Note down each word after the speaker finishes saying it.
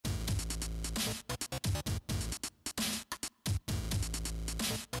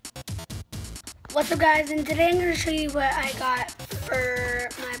What's up, guys? And today I'm going to show you what I got for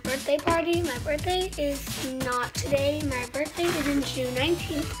my birthday party. My birthday is not today. My birthday is in June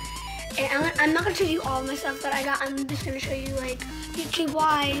 19th. And I'm not going to show you all of my stuff that I got. I'm just going to show you like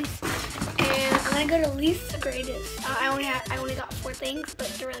YouTube-wise. And I'm going to go to least to greatest. I only got 4 things, but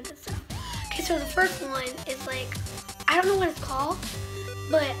they're really good stuff. Okay, so the first one is like, I don't know what it's called,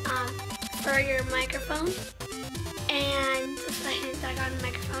 but for your microphone. And this is the hint that I got in the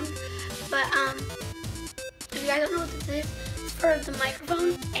microphone. But if you guys don't know what this is, it's for the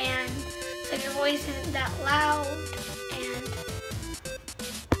microphone, and so your voice isn't that loud, and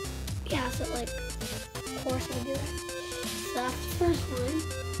yeah, so like, of course I do that. So that's the first one.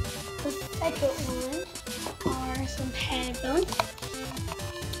 The second one are some headphones.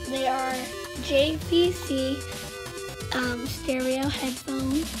 They are JVC stereo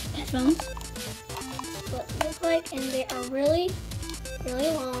headphones. That's what they look like, and they are really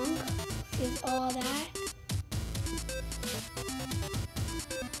long. Is all that.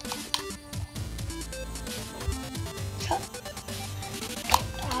 So,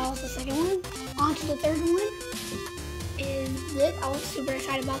 that was the second one. On to the third one is this. I was super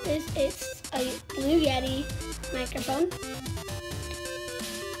excited about this. It's a Blue Yeti microphone.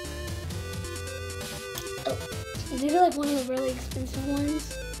 Oh, these are like one of the really expensive ones.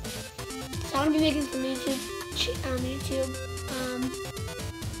 So I'm gonna be making some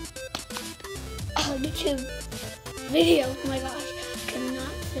YouTube video. Oh my gosh,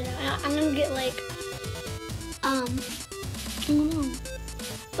 cannot sit down. I'm gonna get like, I don't know.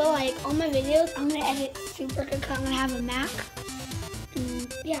 But like all my videos, I'm gonna edit super good because I'm gonna have a Mac.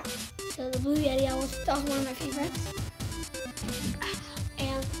 Yeah. So the Blue Yeti, that was one of my favorites.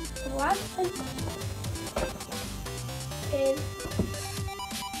 And the last one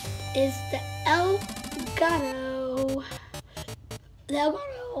is the Elgato. The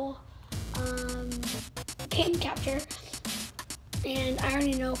Elgato game capture, and I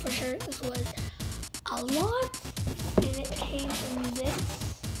already know for sure this was a lot, and it came in this.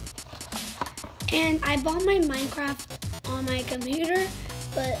 And I bought my Minecraft on my computer,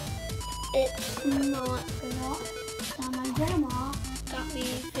 but it's not good off. So my grandma got me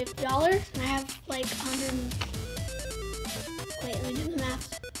 $50, and I have like 100. Wait, let me do the math.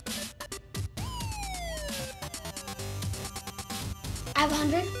 I have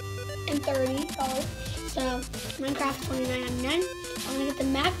 $130. So Minecraft $29.99. I'm gonna get the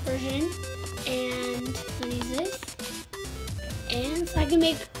Mac version, and I'm gonna use this, and so I can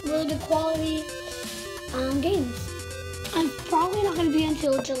make really good quality games. I'm probably not gonna be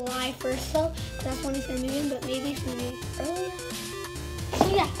until July 1st, though. That's when it's gonna be in, but maybe it's gonna be earlier. So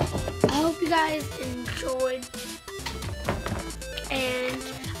yeah, I hope you guys enjoyed, and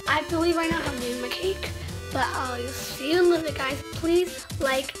I believe right now I'm doing my cake. But I'll see you in a little bit, guys. Please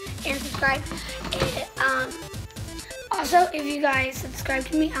like and subscribe. And also, if you guys subscribe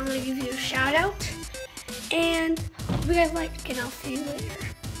to me, I'm gonna give you a shout out. And hope you guys like, and I'll see you later.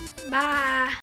 Bye.